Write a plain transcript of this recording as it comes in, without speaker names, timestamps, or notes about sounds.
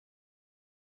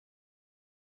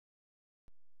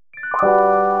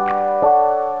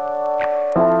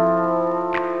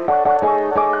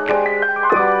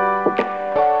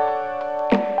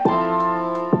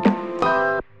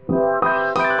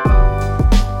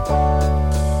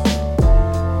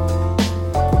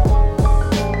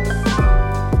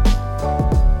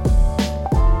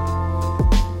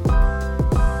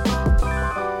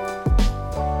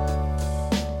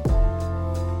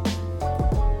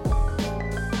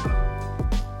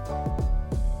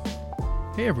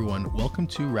Hey everyone, welcome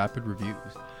to Rapid Reviews.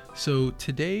 So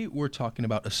today we're talking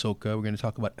about Ahsoka. We're going to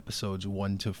talk about episodes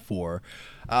 1 to 4.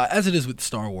 As it is with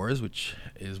Star Wars, which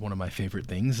is one of my favorite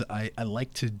things, I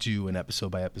like to do an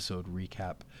episode by episode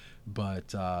recap.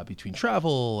 But between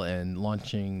travel and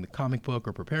launching the comic book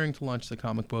or preparing to launch the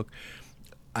comic book,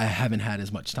 I haven't had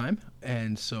as much time,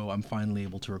 and so I'm finally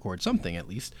able to record something, at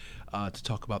least, to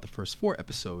talk about the first 4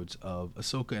 episodes of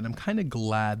Ahsoka, and I'm kind of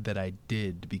glad that I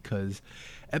did, because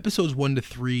episodes 1 to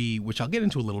 3, which I'll get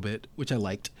into a little bit, which I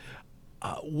liked,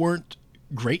 weren't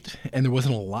great, and there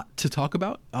wasn't a lot to talk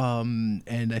about,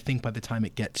 and I think by the time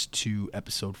it gets to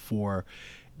episode 4,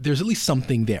 there's at least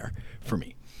something there for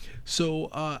me. So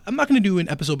I'm not going to do an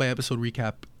episode-by-episode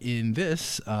recap in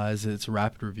this, as it's a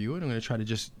rapid review, and I'm going to try to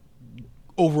just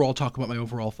overall talk about my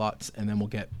overall thoughts, and then we'll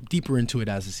get deeper into it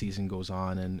as the season goes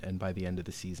on and by the end of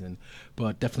the season,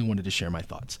 but definitely wanted to share my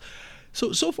thoughts.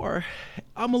 So far,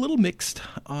 I'm a little mixed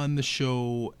on the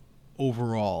show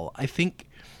overall. I think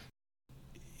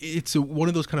it's one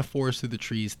of those kind of forest through the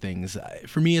trees things.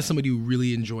 For me, as somebody who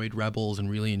really enjoyed Rebels and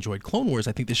really enjoyed Clone Wars,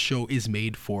 I think this show is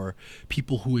made for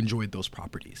people who enjoyed those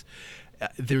properties.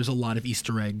 There's a lot of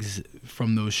Easter eggs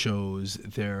from those shows.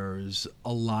 There's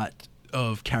a lot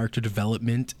of character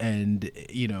development, and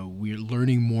we're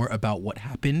learning more about what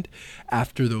happened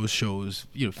after those shows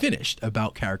finished,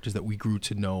 about characters that we grew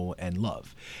to know and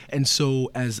love. And so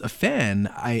as a fan,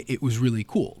 it was really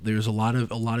cool. There's a lot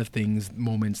of things,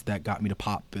 moments that got me to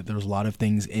pop. There's a lot of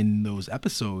things in those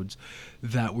episodes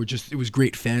that were it was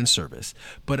great fan service.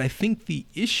 But I think the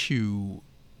issue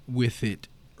with it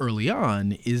early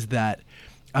on is that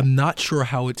I'm not sure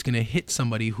how it's going to hit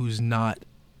somebody who's not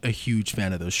a huge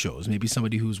fan of those shows. Maybe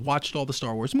somebody who's watched all the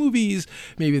Star Wars movies,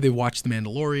 maybe they watched The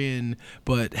Mandalorian,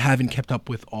 but haven't kept up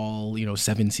with all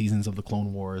 7 seasons of the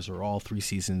Clone Wars or all 3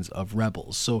 seasons of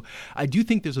Rebels. So I do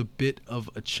think there's a bit of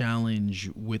a challenge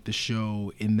with the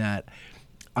show in that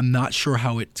I'm not sure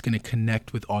how it's going to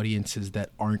connect with audiences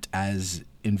that aren't as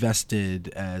invested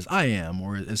as I am,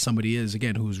 or as somebody is,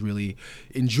 again, who's really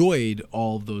enjoyed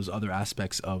all of those other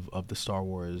aspects of the Star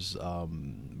Wars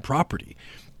property.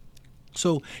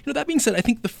 So, that being said, I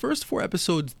think the first 4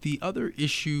 episodes, the other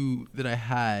issue that I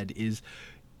had is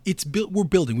we're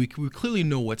building. We clearly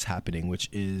know what's happening, which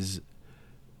is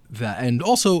that. And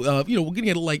also, we're going to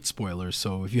get a light spoiler.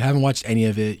 So if you haven't watched any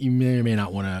of it, you may or may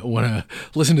not want to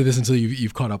listen to this until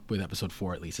you've caught up with episode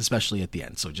 4 at least, especially at the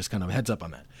end. So just kind of a heads up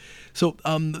on that. So,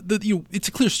 it's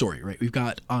a clear story, right? We've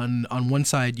got on one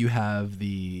side, you have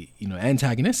the,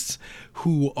 antagonists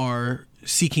who are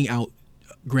seeking out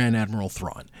Grand Admiral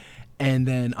Thrawn. And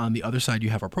then on the other side, you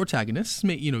have our protagonists,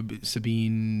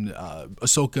 Sabine,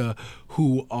 Ahsoka,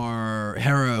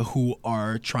 Hera, who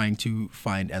are trying to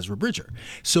find Ezra Bridger.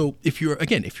 So if you're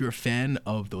a fan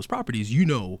of those properties, you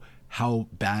know how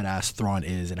badass Thrawn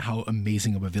is and how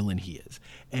amazing of a villain he is.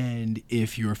 And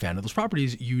if you're a fan of those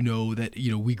properties, you know that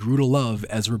we grew to love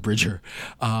Ezra Bridger,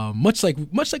 much like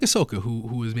Ahsoka, who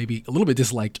was maybe a little bit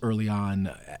disliked early on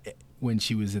when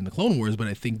she was in the Clone Wars, but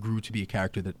I think grew to be a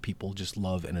character that people just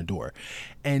love and adore.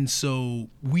 And so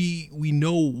we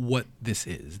know what this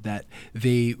is, that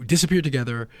they disappear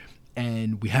together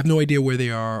and we have no idea where they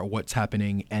are or what's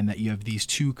happening, and that you have these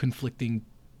 2 conflicting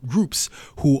groups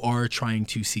who are trying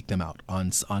to seek them out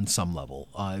on some level.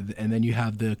 And then you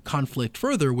have the conflict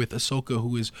further with Ahsoka,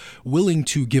 who is willing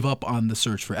to give up on the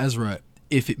search for Ezra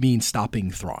if it means stopping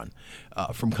Thrawn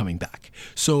from coming back.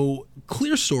 So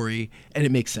clear story, and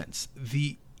it makes sense.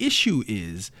 The issue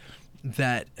is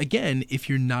that, again, if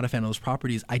you're not a fan of those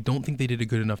properties, I don't think they did a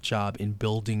good enough job in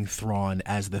building Thrawn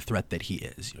as the threat that he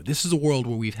is. This is a world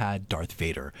where we've had Darth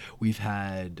Vader, we've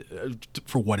had,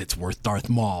 for what it's worth, Darth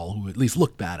Maul, who at least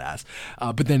looked badass.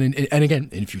 But then, again,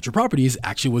 in future properties,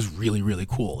 actually was really, really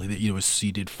cool.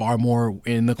 He did far more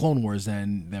in the Clone Wars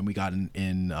than we got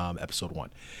in episode 1.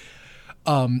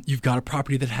 You've got a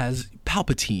property that has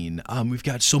Palpatine. We've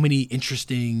got so many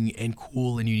interesting and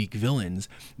cool and unique villains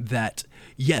that,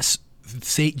 yes,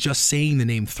 just saying the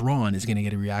name Thrawn is going to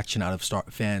get a reaction out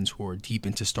of fans who are deep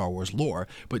into Star Wars lore,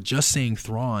 but just saying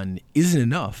Thrawn isn't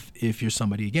enough if you're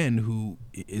somebody, again, who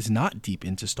is not deep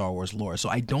into Star Wars lore. So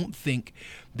I don't think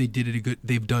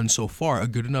they've done so far a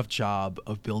good enough job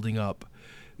of building up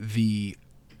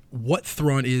what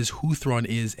Thrawn is, who Thrawn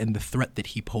is, and the threat that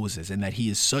he poses, and that he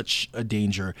is such a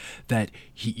danger that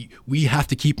we have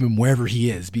to keep him wherever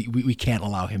he is. We can't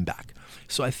allow him back.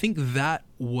 So I think that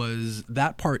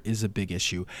part is a big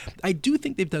issue. I do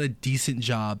think they've done a decent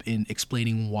job in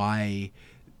explaining why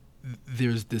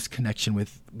there's this connection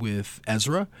with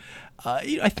Ezra.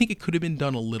 I think it could have been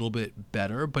done a little bit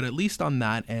better, but at least on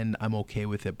that end, I'm okay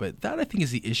with it. But that, I think,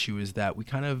 is the issue, is that we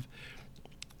kind of,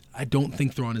 I don't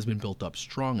think Thrawn has been built up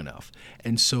strong enough.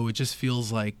 And so it just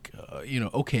feels like,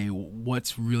 okay,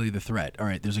 what's really the threat? All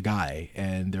right, there's a guy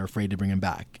and they're afraid to bring him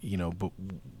back,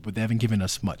 but they haven't given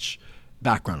us much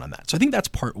background on that. So I think that's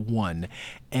part one.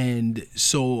 And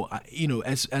so,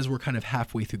 as we're kind of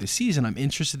halfway through the season, I'm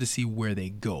interested to see where they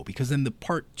go, because then the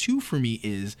part two for me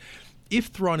is, if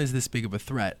Thrawn is this big of a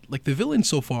threat, like the villains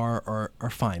so far are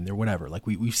fine. They're whatever. Like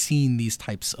we've seen these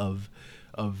types of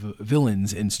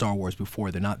villains in Star Wars before.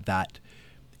 They're not that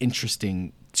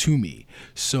interesting to me,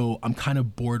 so I'm kind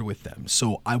of bored with them.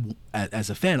 So as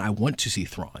a fan, I want to see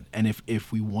Thrawn, and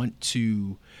if we want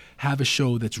to have a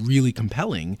show that's really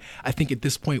compelling, I think at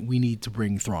this point we need to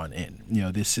bring Thrawn in.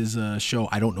 This is a show,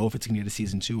 I don't know if it's going to get a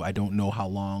season 2. I don't know how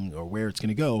long or where it's going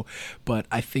to go, but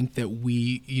I think that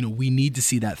we need to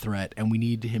see that threat, and we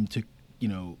need him to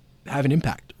have an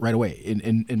impact right away,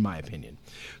 in my opinion.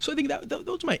 So I think that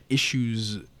those are my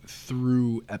issues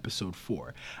through episode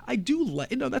 4. I do like,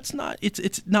 it's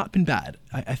not been bad.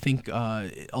 I think a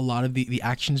lot of the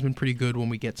action's been pretty good when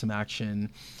we get some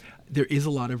action. There is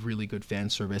a lot of really good fan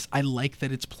service. I like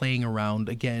that it's playing around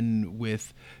again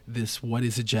with this, what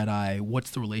is a Jedi?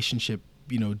 What's the relationship?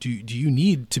 Do you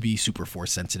need to be super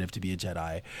force sensitive to be a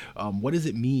Jedi? What does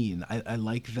it mean? I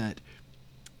like that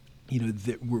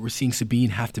that we're seeing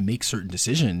Sabine have to make certain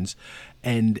decisions,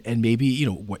 and maybe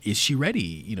what is she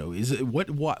ready? Is it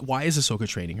why is Ahsoka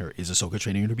training her? Is Ahsoka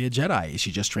training her to be a Jedi? Is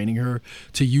she just training her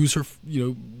to use her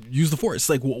use the Force?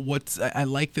 Like I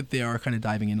like that they are kind of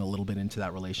diving in a little bit into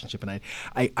that relationship, and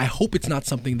I hope it's not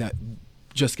something that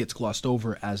just gets glossed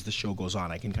over as the show goes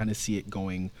on. I can kind of see it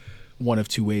going one of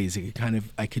two ways.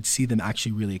 I could see them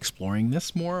actually really exploring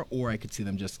this more, or I could see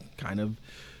them just kind of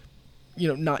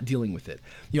not dealing with it.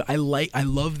 I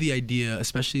love the idea,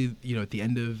 especially at the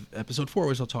end of episode 4,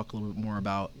 which I'll talk a little bit more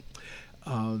about.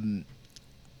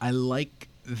 I like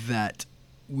that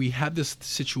we have this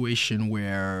situation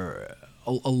where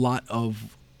a lot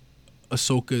of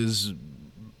Ahsoka's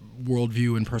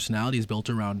worldview and personality is built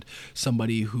around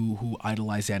somebody who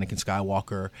idolized Anakin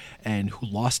Skywalker and who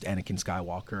lost Anakin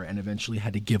Skywalker and eventually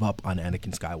had to give up on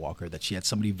Anakin Skywalker, that she had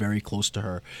somebody very close to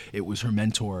her. It was her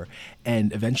mentor,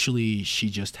 and eventually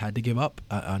she just had to give up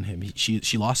on him.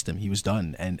 She lost him. He was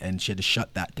done, and she had to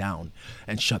shut that down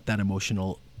and shut that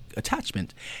emotional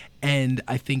attachment. And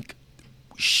I think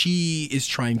she is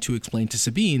trying to explain to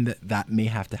Sabine that may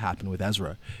have to happen with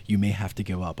Ezra. You may have to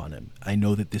give up on him. I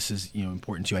know that this is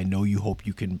important to you. I know you hope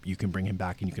you can bring him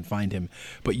back and you can find him,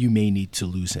 but you may need to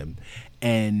lose him.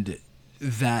 And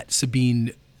that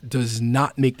Sabine does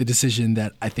not make the decision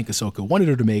that I think Ahsoka wanted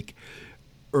her to make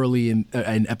early in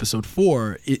episode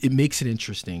 4. It makes it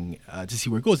interesting to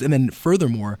see where it goes. And then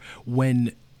furthermore,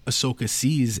 when Ahsoka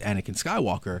sees Anakin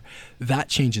Skywalker, that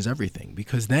changes everything,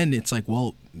 because then it's like,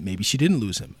 well, maybe she didn't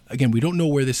lose him. Again, we don't know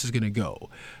where this is going to go,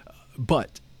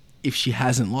 but if she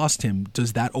hasn't lost him,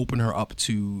 does that open her up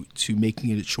to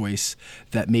making it a choice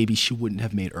that maybe she wouldn't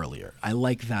have made earlier? I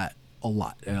like that a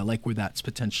lot, and I like where that's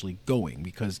potentially going,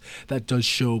 because that does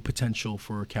show potential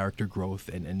for character growth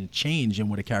and a change in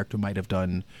what a character might have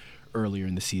done earlier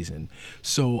in the season.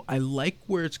 So I like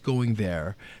where it's going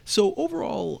there. So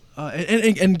overall,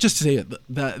 and just to say it,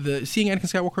 the seeing Anakin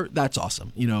Skywalker, that's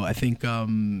awesome. I think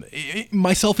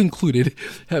myself included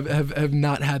have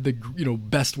not had the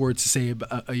best words to say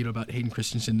about Hayden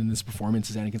Christensen in this performance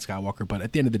as Anakin Skywalker. But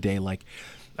at the end of the day,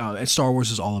 and Star Wars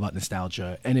is all about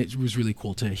nostalgia, and it was really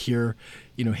cool to hear,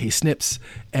 hey Snips,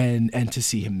 and to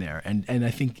see him there, and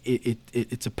I think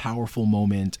it's a powerful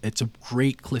moment. It's a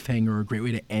great cliffhanger, a great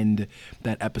way to end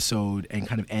that episode and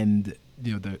kind of end,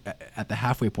 at the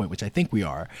halfway point, which I think we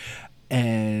are.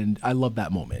 And I love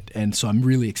that moment, and so I'm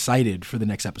really excited for the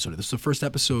next episode. This is the first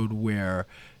episode where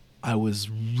I was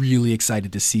really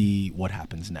excited to see what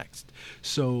happens next.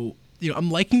 So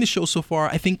I'm liking the show so far.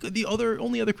 I think the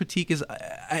only other critique is,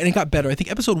 and it got better. I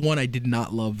think episode 1, I did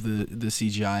not love the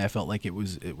CGI. I felt like it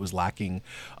was lacking,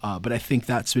 but I think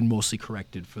that's been mostly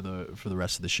corrected for the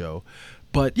rest of the show.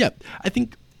 But yeah, I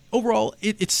think overall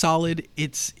it's solid.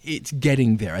 It's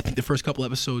getting there. I think the first couple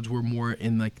episodes were more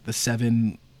in like the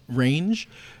 7 range,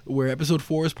 where episode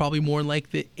 4 is probably more in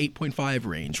like the 8.5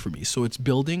 range for me. So it's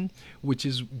building, which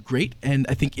is great, and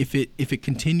I think if it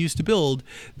continues to build,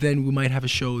 then we might have a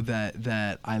show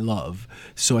that I love.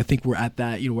 So I think we're at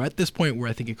this point where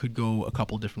I think it could go a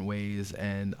couple different ways,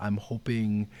 and I'm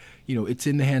hoping it's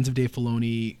in the hands of Dave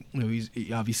Filoni. He's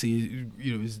obviously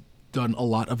he's done a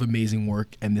lot of amazing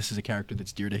work, and this is a character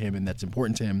that's dear to him and that's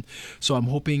important to him. So I'm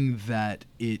hoping that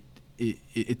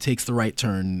it takes the right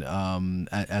turn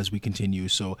as we continue.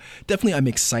 So definitely I'm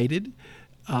excited,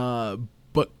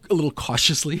 but a little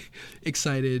cautiously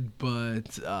excited.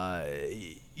 But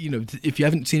if you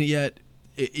haven't seen it yet,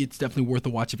 it's definitely worth a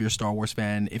watch if you're a Star Wars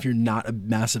fan. If you're not a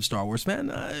massive Star Wars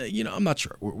fan, I'm not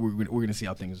sure. We're going to see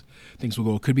how things will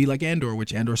go. It could be like Andor,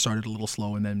 which Andor started a little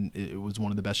slow, and then it was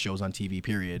one of the best shows on TV,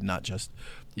 period, not just,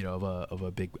 of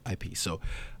a big IP. So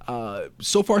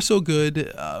far so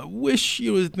good. Wish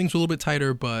things were a little bit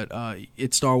tighter, but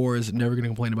it's Star Wars. Never going to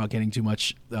complain about getting too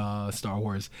much Star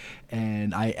Wars.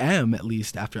 And I am, at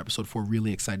least after episode 4,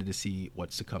 really excited to see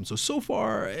what's to come. So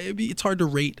far, it's hard to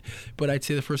rate, but I'd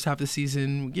say the first half of the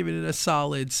season, giving it a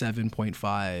solid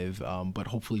 7.5, but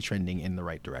hopefully trending in the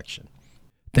right direction.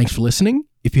 Thanks for listening.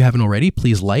 If you haven't already,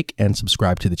 please like and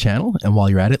subscribe to the channel. And while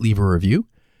you're at it, leave a review.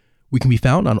 We can be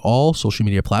found on all social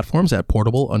media platforms at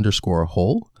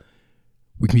portable_whole.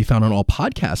 We can be found on all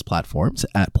podcast platforms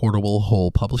at Portable Whole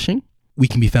Publishing. We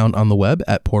can be found on the web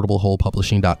at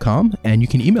portablewholepublishing.com, and you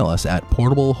can email us at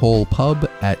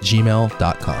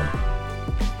portablewholepub@gmail.com.